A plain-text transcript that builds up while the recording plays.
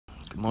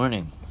Good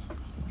morning.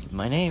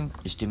 My name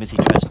is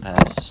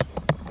Timothytrespas,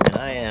 and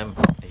I am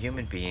a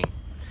human being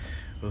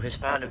who has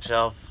found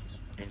himself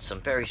in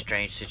some very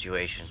strange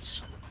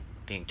situations,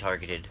 being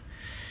targeted,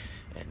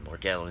 and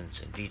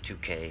Morgellons, and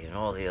V2K, and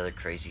all the other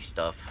crazy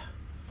stuff.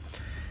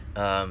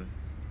 I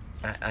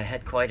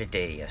had quite a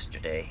day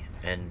yesterday,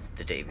 and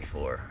the day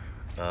before.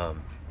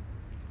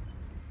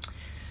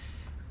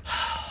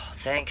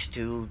 Thanks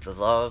to the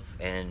love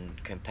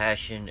and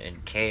compassion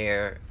and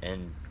care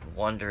and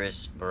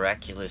wondrous,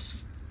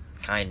 miraculous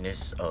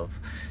kindness of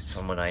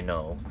someone I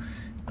know,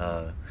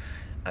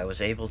 I was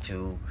able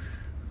to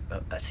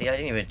see, I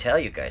didn't even tell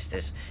you guys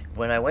this.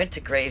 When I went to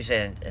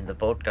Gravesend and the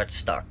boat got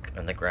stuck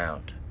on the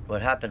ground,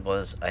 what happened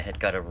was I had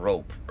got a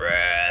rope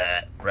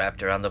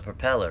wrapped around the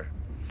propeller.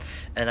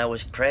 And I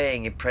was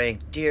praying and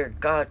praying, dear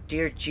God,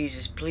 dear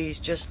Jesus, please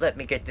just let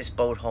me get this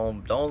boat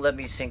home. Don't let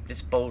me sink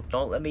this boat.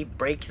 Don't let me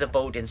break the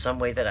boat in some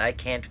way that I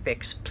can't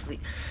fix, please.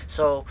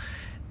 So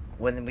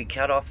when we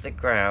cut off the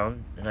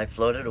ground and I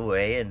floated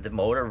away and the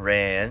motor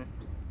ran,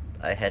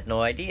 I had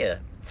no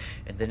idea.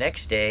 And the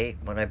next day,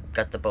 when I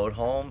got the boat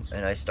home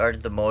and I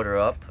started the motor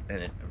up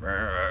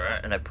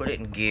and I put it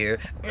in gear,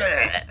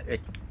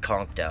 it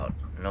conked out.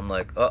 And I'm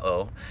like,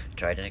 uh-oh,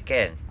 tried it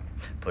again.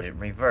 Put it in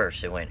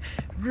reverse. It went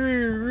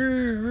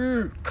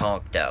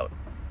conked out.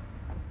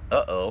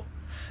 Uh-oh.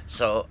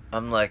 So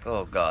I'm like,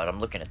 oh God,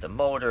 I'm looking at the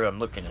motor, I'm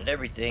looking at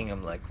everything.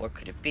 I'm like, what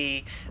could it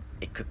be?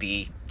 It could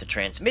be the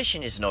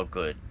transmission is no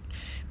good.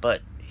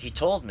 But he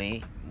told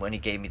me when he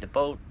gave me the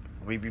boat,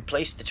 we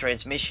replaced the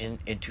transmission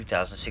in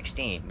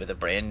 2016 with a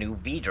brand new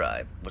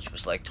V-drive, which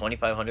was like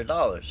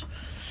 $2,500.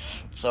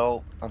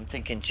 So I'm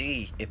thinking,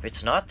 gee, if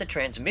it's not the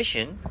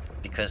transmission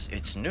because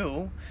it's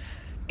new,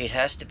 it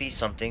has to be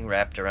something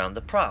wrapped around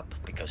the prop,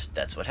 because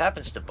that's what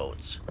happens to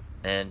boats.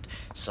 And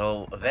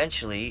so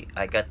eventually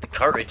I got the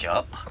courage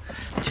up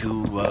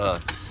to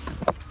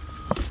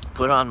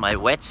put on my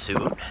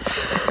wetsuit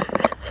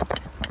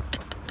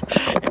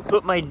and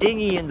put my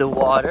dinghy in the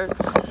water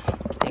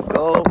and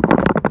go,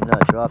 and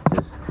I'll drop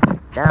this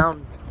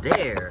down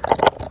there,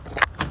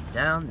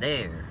 in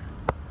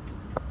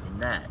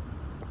that,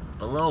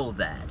 below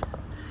that.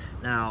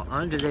 Now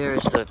under there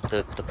is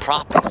the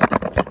prop,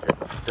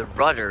 the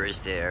rudder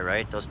is there,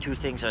 right? Those two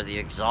things are the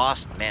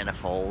exhaust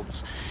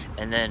manifolds.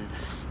 And then,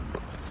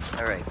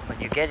 alright,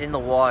 when you get in the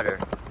water,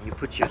 you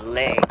put your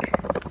leg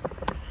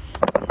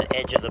on the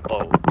edge of the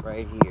boat,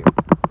 right here.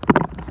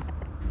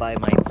 By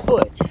my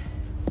foot,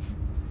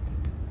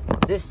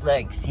 this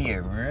length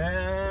here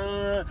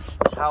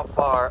is how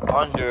far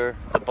under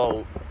the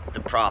boat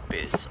the prop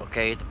is,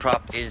 okay? The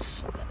prop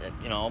is,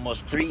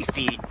 almost 3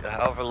 feet,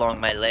 however long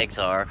my legs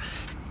are,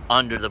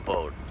 under the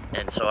boat.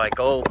 And so I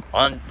go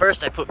on,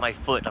 first I put my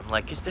foot, I'm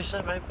like, is there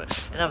something?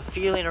 And I'm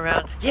feeling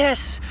around,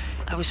 yes!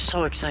 I was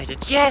so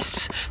excited,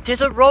 yes!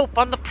 There's a rope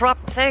on the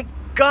prop, thank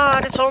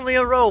God, it's only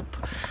a rope!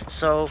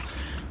 So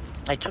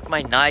I took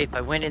my knife,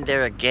 I went in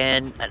there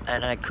again,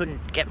 and I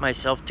couldn't get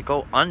myself to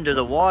go under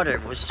the water.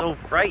 It was so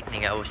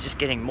frightening. I was just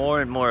getting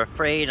more and more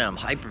afraid, and I'm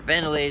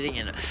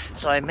hyperventilating, and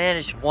so I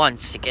managed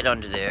once to get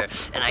under there,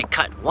 and I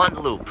cut one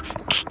loop,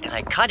 and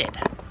I cut it.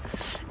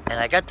 And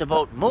I got the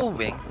boat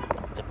moving.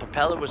 The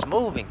propeller was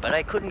moving, but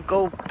I couldn't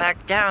go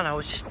back down. I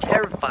was just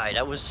terrified.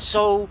 I was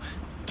so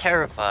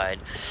terrified.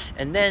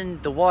 And then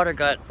the water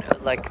got,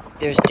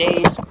 there's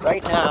days,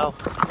 right now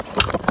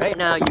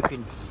you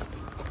can,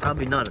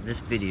 probably not in this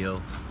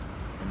video,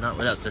 and not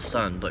without the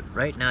sun, but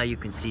right now you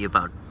can see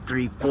about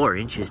 3-4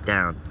 inches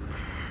down.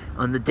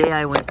 On the day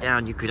I went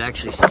down, you could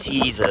actually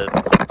see the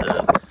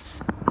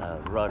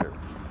rudder.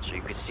 So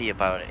you could see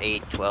about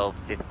 8, 12,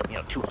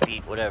 15, 2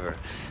 feet, whatever.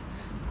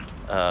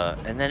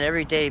 And then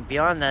every day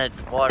beyond that,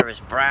 the water is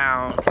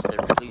brown because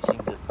they're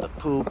releasing the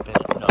poop, and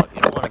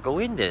you don't want to go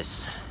in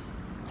this.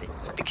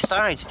 The big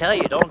signs tell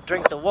you, don't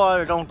drink the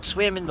water, don't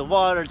swim in the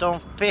water,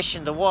 don't fish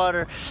in the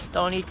water,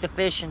 don't eat the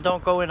fish, and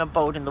don't go in a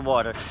boat in the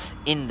water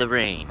in the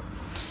rain.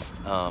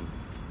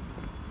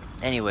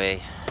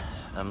 Anyway,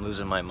 I'm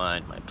losing my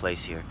mind, my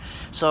place here.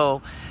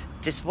 So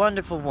this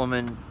wonderful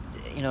woman,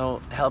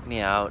 helped me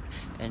out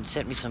and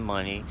sent me some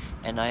money,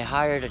 and I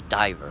hired a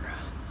diver.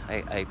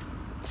 I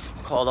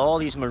called all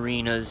these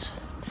marinas,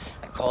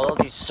 I called all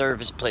these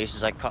service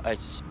places, I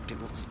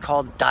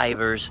called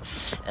divers,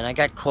 and I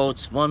got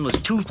quotes. One was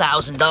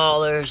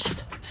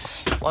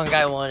 $2,000, one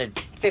guy wanted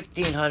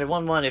 $1,500,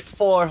 one wanted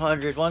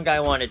 $400, one guy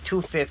wanted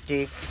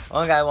 $250,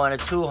 one guy wanted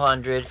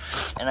 $200,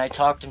 and I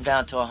talked him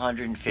down to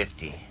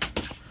 $150.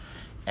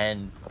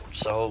 And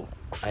so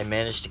I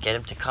managed to get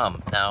him to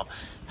come. Now,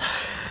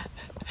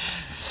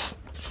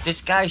 this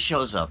guy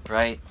shows up,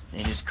 right,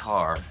 in his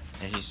car,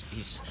 and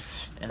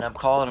and I'm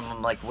calling him,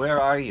 I'm like, where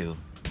are you?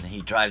 And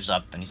he drives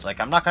up, and he's like,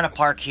 I'm not gonna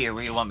park here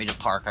where you want me to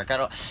park. I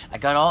got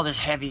all this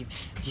heavy,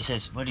 he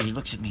says, he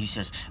looks at me, he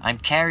says, I'm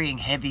carrying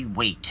heavy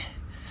weight,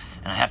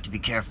 and I have to be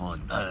careful.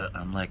 And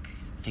I'm like,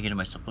 thinking to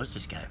myself, what's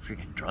this guy, a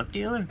freaking drug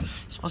dealer?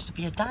 He's supposed to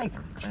be a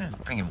diver. I'm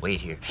bringing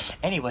weight here.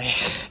 Anyway,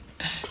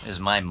 is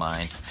my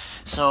mind.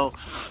 So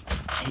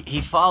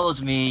he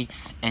follows me,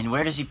 and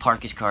where does he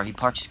park his car? He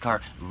parks his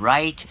car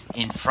right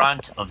in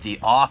front of the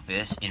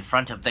office, in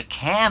front of the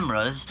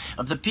cameras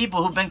of the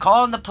people who've been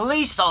calling the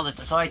police all the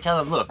time. So I tell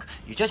him, look,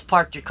 you just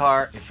parked your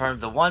car in front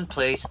of the one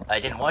place I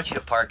didn't want you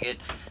to park it,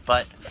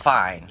 but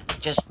fine,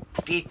 just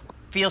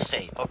feel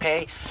safe,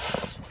 okay?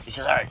 He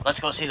says, all right, let's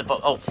go see the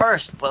boat. Oh,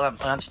 first, well,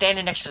 I'm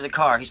standing next to the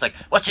car. He's like,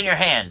 what's in your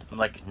hand? I'm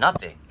like,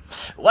 nothing.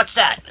 What's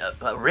that?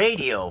 A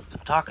radio. I'm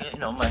talking, you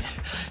know,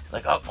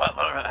 like, oh, well,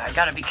 I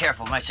gotta be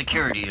careful, my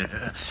security.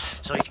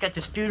 So he's got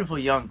this beautiful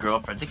young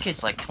girlfriend. The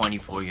kid's like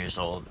 24 years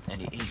old,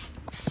 and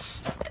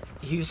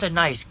he was a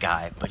nice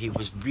guy, but he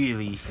was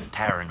really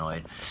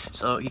paranoid.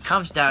 So he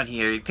comes down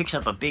here, he picks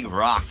up a big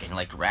rock and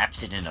like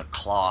wraps it in a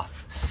cloth.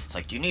 It's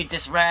like, do you need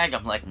this rag?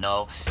 I'm like,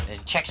 no. And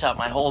he checks out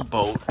my whole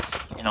boat,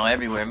 you know,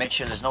 everywhere, make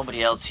sure there's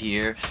nobody else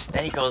here.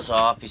 Then he goes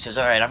off, he says,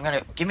 all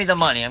right, give me the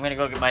money, I'm gonna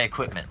go get my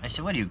equipment. I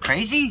said, what are you,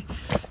 crazy?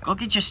 Go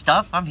get your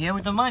stuff, I'm here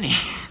with the money.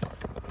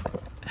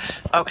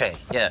 Okay,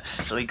 yeah,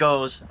 so he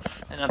goes,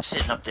 and I'm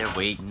sitting up there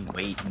waiting,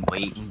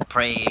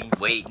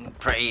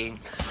 praying.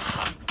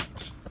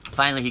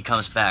 Finally, he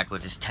comes back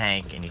with his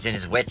tank, and he's in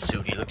his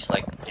wetsuit. He looks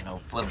like, you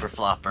know, Flipper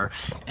Flopper.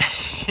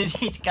 And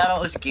he's got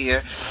all his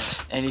gear.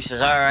 And he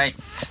says, all right,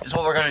 this is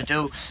what we're going to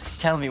do. He's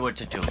telling me what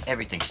to do.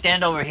 Everything.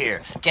 Stand over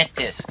here. Get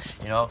this.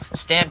 You know,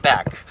 stand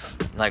back.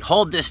 Like,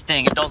 hold this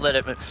thing and don't let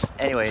it...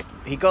 Anyway,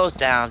 he goes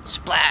down.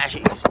 Splash.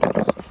 He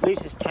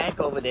leaves his tank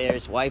over there.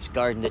 His wife's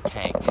guarding the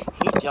tank.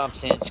 He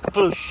jumps in.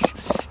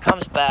 Sploosh.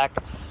 Comes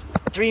back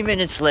 3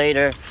 minutes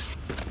later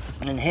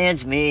and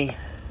hands me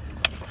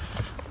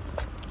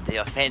the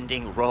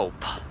offending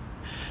rope.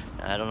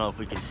 I don't know if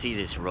we can see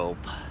this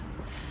rope.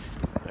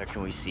 Where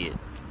can we see it?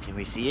 Can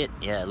we see it?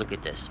 Yeah, look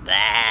at this.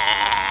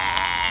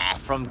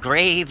 From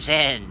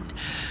Gravesend.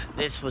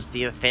 This was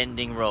the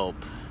offending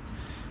rope.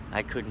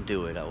 I couldn't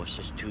do it. I was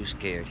just too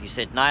scared. He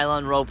said,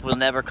 nylon rope will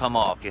never come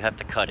off. You have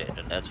to cut it.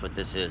 And that's what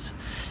this is.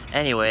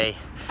 Anyway,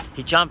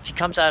 he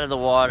comes out of the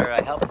water.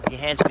 I help him. He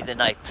hands me the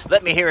knife.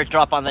 Let me hear it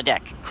drop on the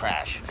deck.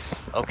 Crash.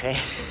 Okay.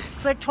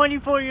 He's like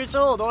 24 years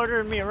old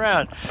ordering me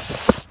around.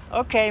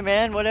 Okay,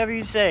 man, whatever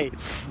you say.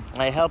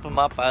 I help him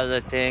up out of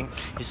the thing.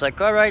 He's like,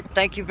 all right,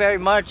 thank you very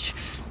much.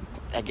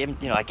 I gave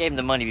him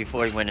the money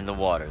before he went in the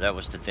water. That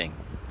was the thing.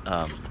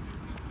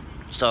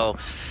 So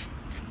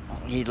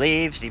he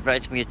leaves. He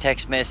writes me a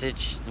text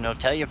message. You know,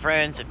 tell your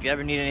friends, if you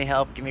ever need any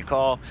help, give me a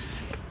call.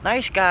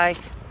 Nice guy.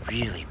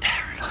 Really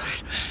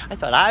paranoid. I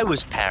thought I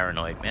was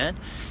paranoid, man.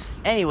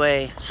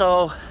 Anyway,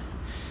 so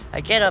I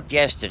get up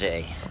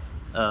yesterday.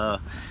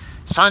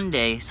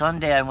 Sunday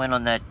I went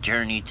on that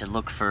journey to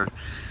look for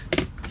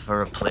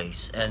a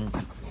place,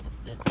 and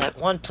that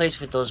one place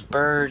with those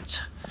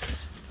birds,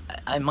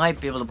 I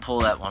might be able to pull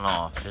that one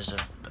off. There's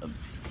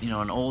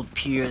an old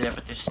pier there,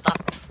 but there's stuff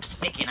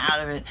sticking out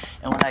of it,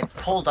 and when I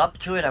pulled up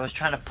to it, I was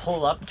trying to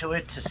pull up to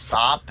it to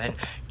stop and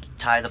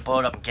tie the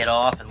boat up and get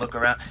off and look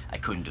around. I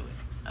couldn't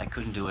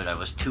do it. I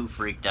was too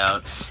freaked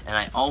out, and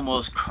I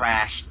almost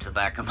crashed the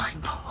back of my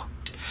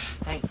boat.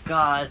 Thank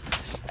God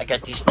I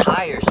got these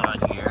tires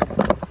on here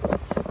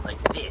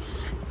like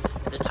this.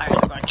 The tires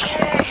are going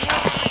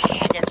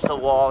against the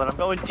wall, and I'm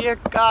going, dear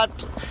God,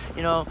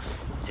 you know.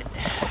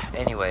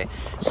 Anyway,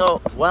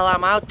 so while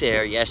I'm out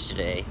there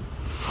yesterday,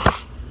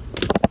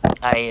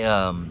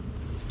 I'm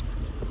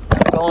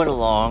going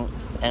along,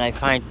 and I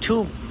find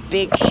two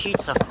big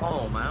sheets of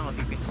foam. I don't know if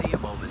you can see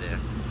them over there,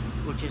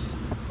 which is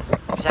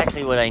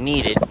exactly what I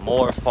needed,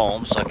 more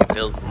foam so I could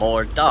build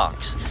more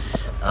docks.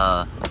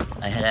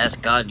 I had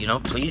asked God, you know,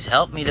 please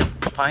help me to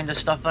find the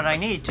stuff that I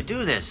need to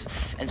do this.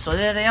 And so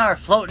there they are,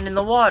 floating in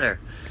the water.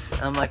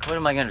 And I'm like, what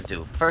am I going to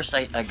do? First,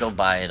 I go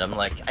by it. I'm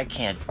like, I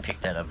can't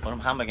pick that up.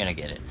 How am I going to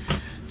get it?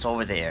 It's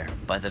over there.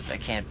 I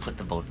can't put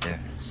the boat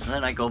there. So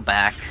then I go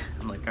back.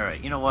 I'm like, all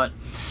right, you know what?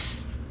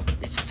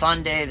 It's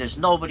Sunday. There's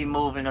nobody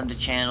moving on the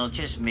channel,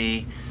 just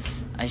me.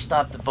 I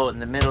stop the boat in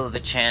the middle of the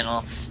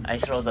channel. I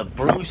throw the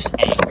Bruce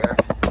anchor,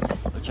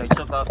 which I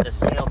took off the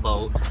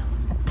sailboat.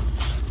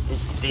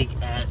 This big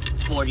ass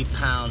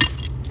 40-pound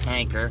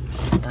anchor,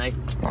 and I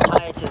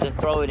tie it to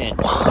throw it in.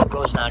 It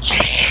goes down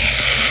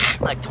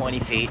like 20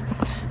 feet.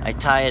 I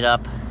tie it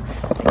up.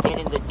 I get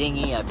in the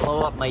dinghy. I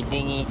blow up my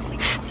dinghy.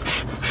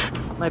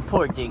 My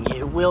poor dinghy.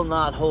 It will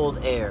not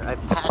hold air. I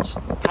patched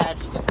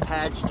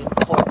and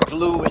poured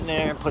glue in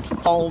there and put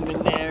foam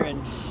in there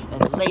and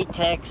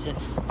latex, and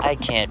I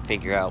can't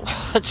figure out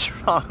what's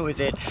wrong with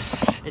it.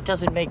 It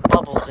doesn't make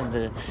bubbles in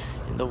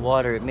the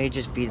water. It may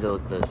just be the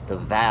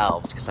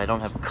valves, because I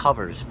don't have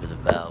covers for the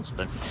valves.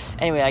 But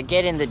anyway, I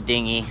get in the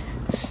dinghy.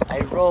 I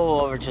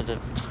roll over to the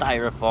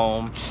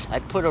styrofoam. I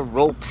put a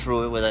rope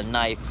through it with a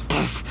knife.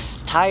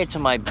 Tie it to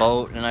my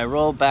boat, and I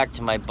roll back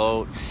to my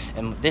boat.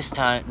 And this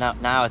time,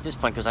 now at this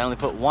point, because I only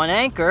put one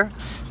anchor,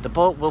 the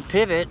boat will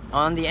pivot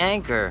on the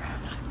anchor,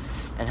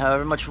 and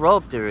however much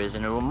rope there is,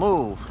 and it will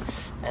move.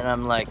 And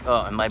I'm like,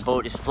 oh, and my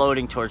boat is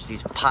floating towards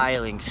these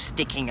pilings,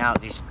 sticking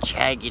out, these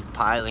jagged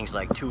pilings,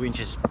 like 2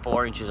 inches,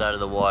 4 inches out of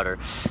the water.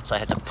 So I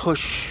had to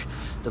push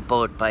the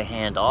boat by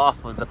hand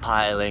off of the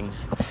pilings,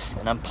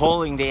 and I'm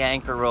pulling the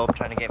anchor rope,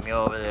 trying to get me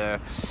over there.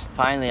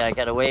 Finally, I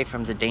got away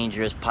from the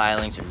dangerous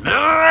pilings and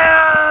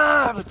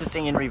put the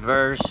thing in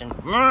reverse and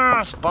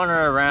spun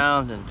her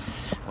around and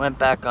went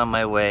back on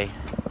my way.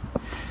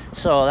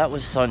 So that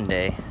was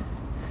Sunday.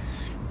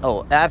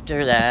 Oh,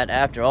 after that,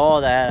 after all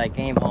that, I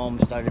came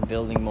home, started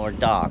building more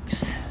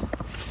docks.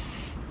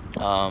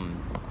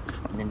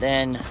 And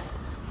then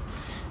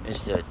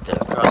there's the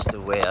across the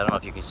way. I don't know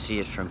if you can see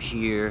it from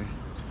here.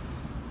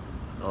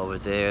 Over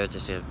there,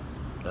 there's a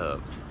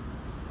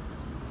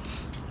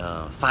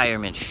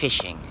firemen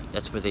fishing.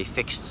 That's where they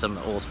fixed some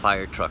old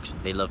fire trucks.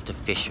 They love to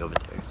fish over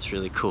there. It's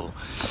really cool.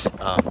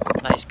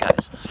 Nice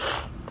guys.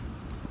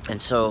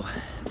 And so,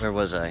 where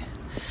was I?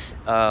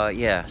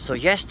 Yeah, so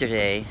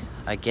yesterday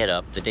I get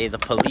up, the day the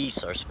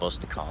police are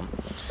supposed to come,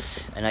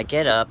 and I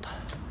get up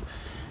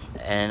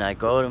and I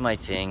go to my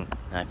thing,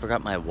 and I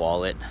forgot my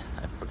wallet.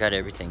 I forgot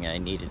everything I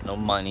needed. No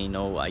money,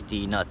 no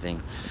ID,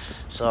 nothing.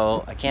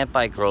 So I can't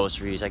buy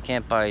groceries. I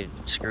can't buy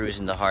screws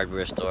in the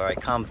hardware store. I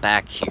come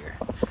back here.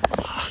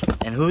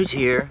 And who's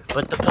here?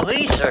 But the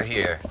police are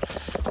here.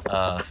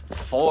 4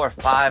 or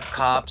 5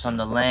 cops on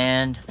the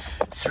land.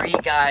 3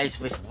 guys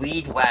with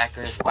weed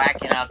whackers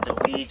whacking out the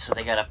weeds so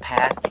they got a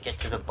path to get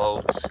to the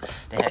boats.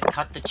 They had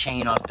cut the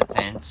chain off the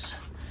fence.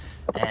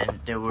 And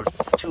there were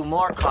 2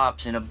 more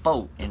cops in a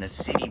boat, in a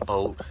city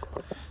boat,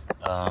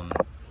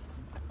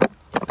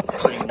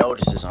 putting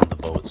notices on the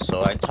boats.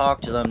 So I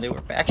talked to them. They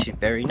were actually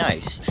very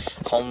nice.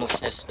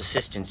 Homelessness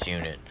assistance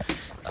unit.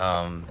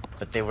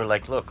 But they were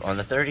like, look, on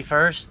the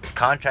 31st, the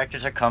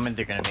contractors are coming.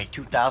 They're going to make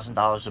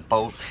 $2,000 a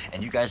boat,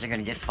 and you guys are going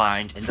to get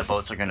fined, and the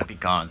boats are going to be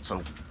gone.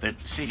 So the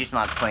city's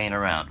not playing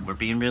around. We're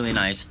being really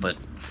nice, but,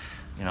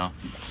 you know.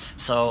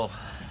 So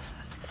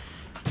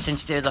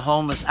since they're the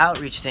homeless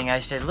outreach thing, I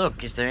said,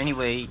 look, is there any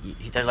way?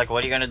 They're like,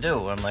 what are you going to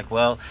do? I'm like,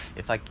 well,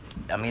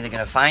 I'm either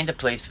going to find a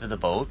place for the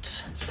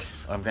boats,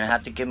 or I'm going to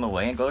have to give them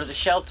away and go to the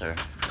shelter.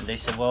 And they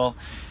said, well,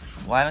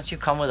 why don't you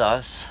come with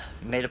us?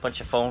 We made a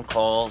bunch of phone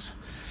calls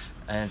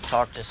and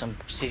talked to some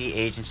city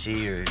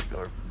agency or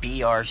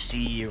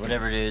BRC or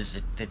whatever it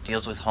is that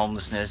deals with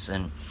homelessness,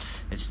 and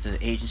it's the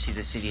agency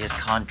the city has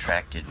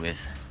contracted with.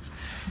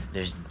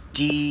 There's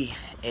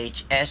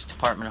DHS,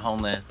 Department of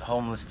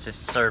Homeless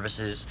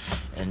Services,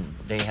 and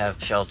they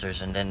have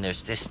shelters, and then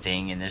there's this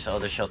thing, and there's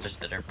other shelters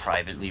that are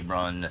privately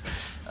run,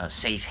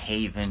 safe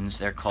havens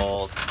they're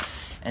called.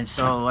 And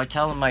so I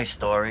tell them my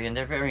story, and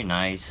they're very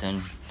nice,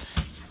 and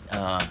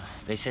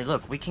they say,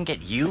 look, we can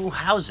get you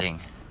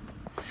housing.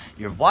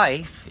 Your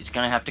wife is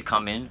going to have to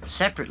come in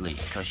separately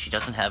because she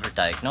doesn't have her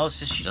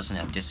diagnosis, she doesn't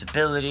have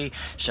disability,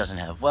 she doesn't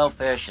have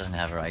welfare, she doesn't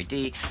have her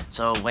ID.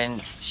 So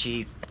when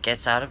she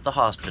gets out of the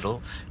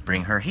hospital,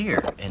 bring her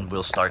here and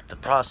we'll start the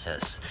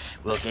process.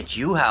 We'll get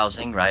you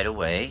housing right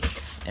away,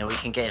 and we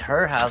can get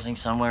her housing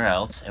somewhere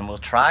else, and we'll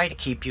try to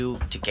keep you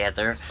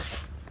together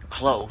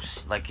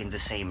close, like in the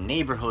same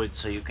neighborhood,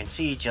 so you can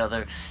see each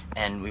other,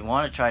 and we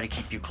want to try to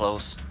keep you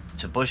close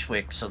to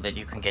Bushwick so that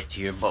you can get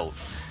to your boat.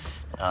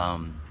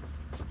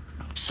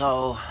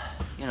 So,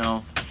 you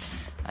know,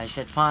 I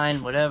said,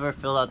 fine, whatever,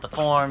 fill out the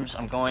forms.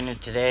 I'm going in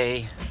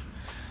today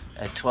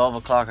at 12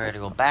 o'clock. I got to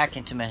go back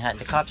into Manhattan.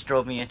 The cops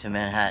drove me into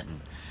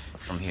Manhattan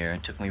from here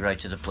and took me right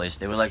to the place.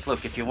 They were like,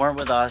 look, if you weren't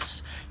with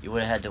us, you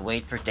would have had to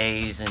wait for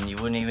days, and you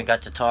wouldn't even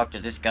got to talk to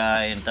this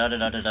guy, and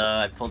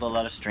da-da-da-da-da. I pulled a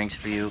lot of strings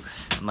for you.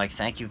 I'm like,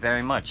 thank you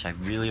very much. I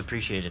really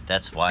appreciate it.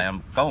 That's why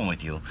I'm going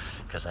with you,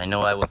 because I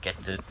know I will get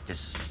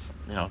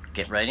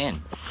get right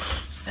in.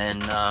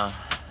 And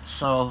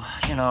so,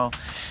 you know,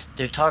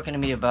 they're talking to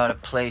me about a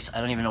place,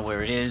 I don't even know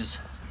where it is,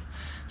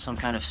 some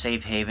kind of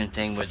safe haven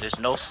thing where there's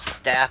no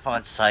staff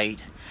on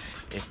site.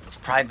 It's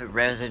private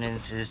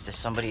residences. There's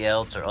somebody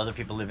else or other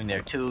people living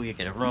there too. You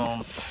get a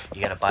room,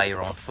 you gotta buy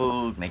your own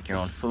food, make your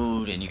own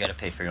food, and you gotta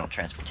pay for your own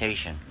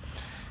transportation.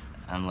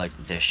 I'm like,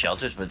 there's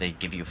shelters where they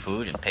give you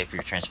food and pay for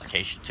your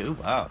transportation too?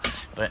 Wow.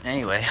 But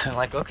anyway, I'm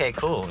like, okay,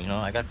 cool, you know,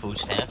 I got food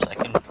stamps, I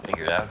can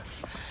figure it out.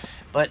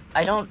 But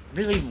I don't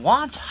really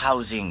want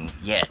housing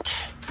yet.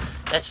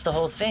 That's the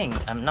whole thing.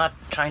 I'm not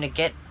trying to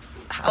get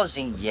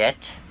housing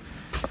yet,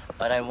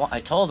 but I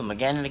told them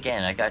again and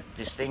again. I got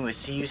this thing with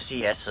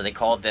CUCS, so they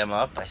called them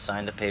up. I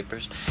signed the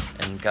papers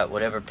and got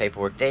whatever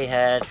paperwork they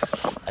had.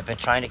 I've been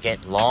trying to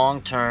get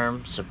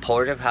long-term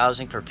supportive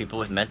housing for people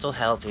with mental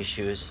health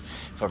issues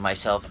for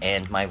myself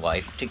and my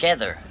wife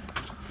together.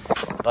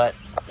 But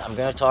I'm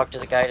going to talk to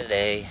the guy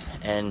today,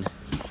 and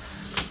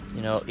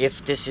you know,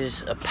 if this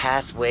is a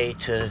pathway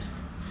to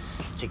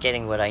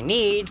getting what I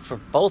need for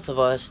both of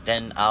us,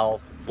 then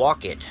I'll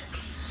walk it.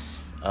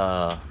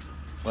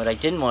 What I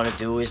didn't want to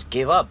do is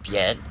give up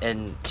yet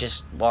and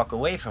just walk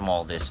away from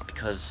all this,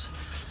 because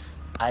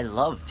I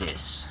love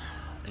this.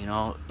 You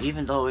know,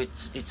 even though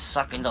it's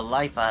sucking the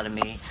life out of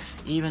me,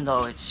 even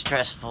though it's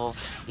stressful,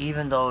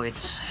 even though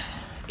it's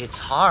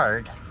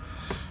hard,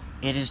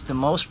 it is the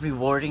most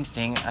rewarding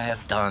thing I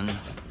have done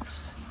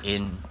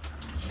in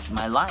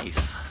my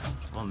life.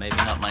 Well, maybe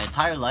not my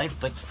entire life,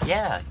 but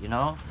yeah, you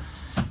know.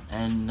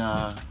 And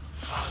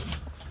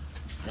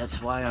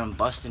that's why I'm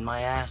busting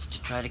my ass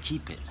to try to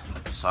keep it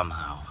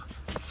somehow.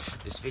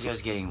 This video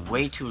is getting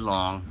way too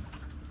long.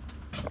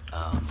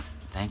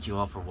 Thank you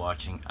all for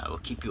watching. I will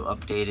keep you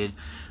updated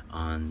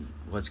on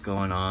what's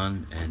going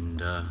on.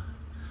 And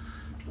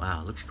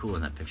wow, it looks cool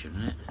in that picture,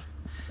 doesn't it?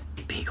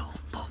 Big old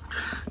boat.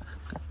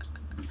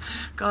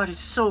 God is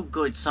so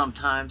good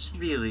sometimes,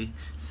 really.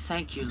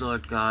 Thank you,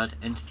 Lord God,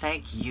 and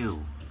thank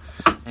you.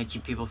 Thank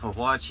you, people, for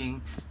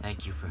watching.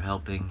 Thank you for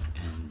helping,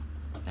 and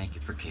thank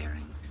you for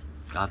caring.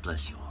 God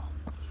bless you all.